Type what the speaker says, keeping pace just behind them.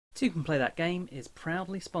Toucan Play That Game is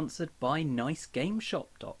proudly sponsored by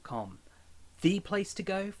NiceGameShop.com, the place to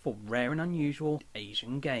go for rare and unusual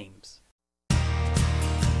Asian games.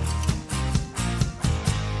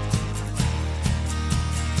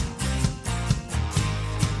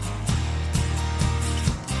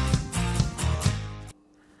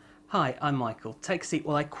 Hi, I'm Michael. Take a seat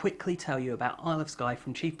while I quickly tell you about Isle of Skye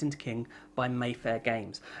from Chieftain to King by Mayfair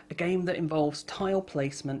Games, a game that involves tile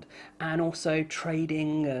placement and also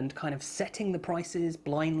trading and kind of setting the prices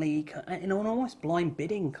blindly in an almost blind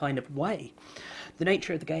bidding kind of way. The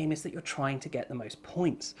nature of the game is that you're trying to get the most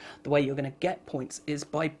points. The way you're going to get points is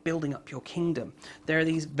by building up your kingdom. There are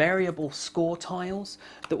these variable score tiles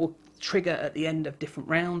that will trigger at the end of different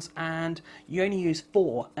rounds, and you only use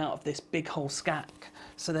 4 out of this big whole stack.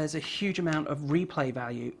 So there's a huge amount of replay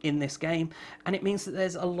value in this game, and it means that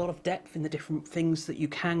there's a lot of depth in the different things that you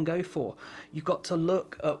can go for. You've got to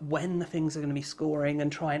look at when the things are going to be scoring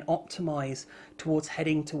and try and optimize towards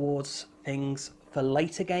heading towards things for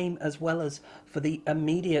later game as well as for the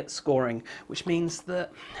immediate scoring, which means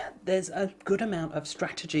that there's a good amount of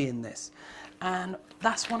strategy in this. And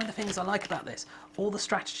that's one of the things I like about this. All the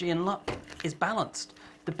strategy and luck is balanced.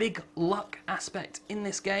 The big luck aspect in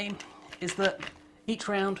this game is that each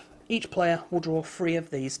round, each player will draw 3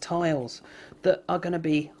 of these tiles that are going to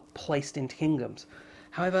be placed into kingdoms.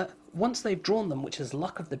 However, once they've drawn them, which is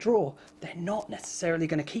luck of the draw, they're not necessarily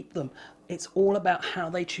going to keep them. It's all about how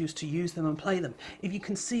they choose to use them and play them. If you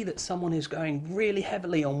can see that someone is going really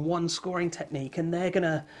heavily on one scoring technique and they're going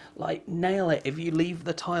to nail it if you leave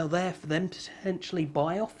the tile there for them to potentially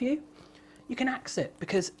buy off you, you can axe it,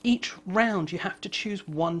 because each round you have to choose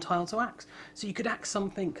one tile to axe. So you could axe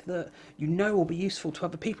something that you know will be useful to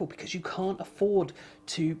other people because you can't afford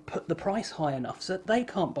to put the price high enough so that they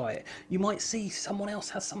can't buy it. You might see someone else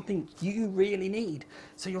has something you really need,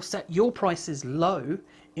 so you'll set your prices low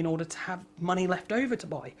in order to have money left over to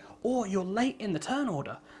buy. Or you're late in the turn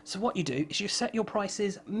order, so what you do is you set your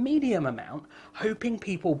prices medium amount, hoping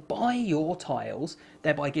people buy your tiles,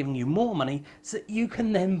 thereby giving you more money so that you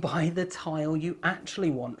can then buy the tile you actually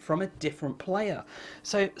want from a different player.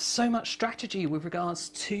 So much strategy with regards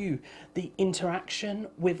to the interaction,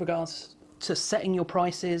 with regards to setting your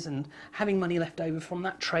prices and having money left over from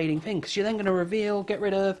that trading thing, because you're then going to reveal, get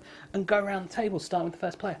rid of, and go around the table starting with the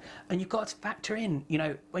first player. And you've got to factor in,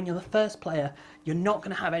 when you're the first player, you're not going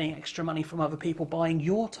to have any extra money from other people buying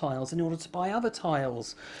your tiles in order to buy other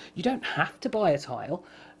tiles. You don't have to buy a tile,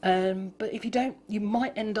 but if you don't, you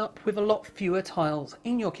might end up with a lot fewer tiles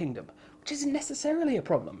in your kingdom, which isn't necessarily a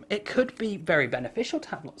problem. It could be very beneficial to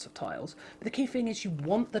have lots of tiles, but the key thing is you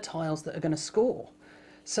want the tiles that are going to score.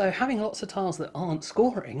 So having lots of tiles that aren't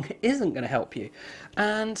scoring isn't going to help you.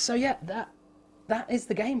 And so yeah, that is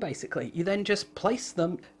the game basically. You then just place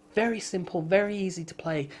them. Very simple, very easy to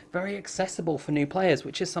play, very accessible for new players,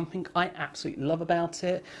 which is something I absolutely love about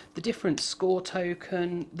it. The different score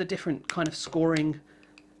token, the different kind of scoring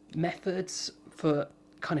methods for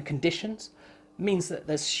kind of conditions means that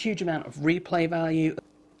there's a huge amount of replay value.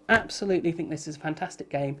 Absolutely think this is a fantastic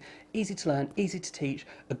game, easy to learn, easy to teach,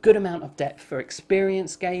 a good amount of depth for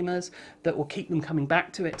experienced gamers that will keep them coming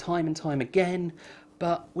back to it time and time again,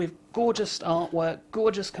 but with gorgeous artwork,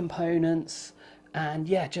 gorgeous components, and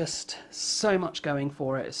yeah, just so much going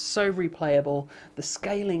for it. It's so replayable. The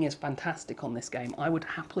scaling is fantastic on this game. I would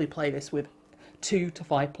happily play this with 2 to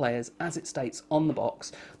 5 players, as it states on the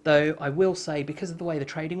box, though I will say, because of the way the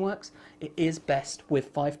trading works, it is best with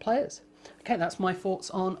 5 players. Okay, that's my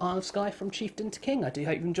thoughts on Isle of Skye from Chieftain to King. I do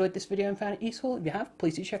hope you enjoyed this video and found it useful. If you have,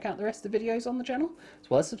 please do check out the rest of the videos on the channel, as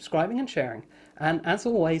well as subscribing and sharing. And as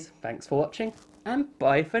always, thanks for watching, and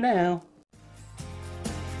bye for now.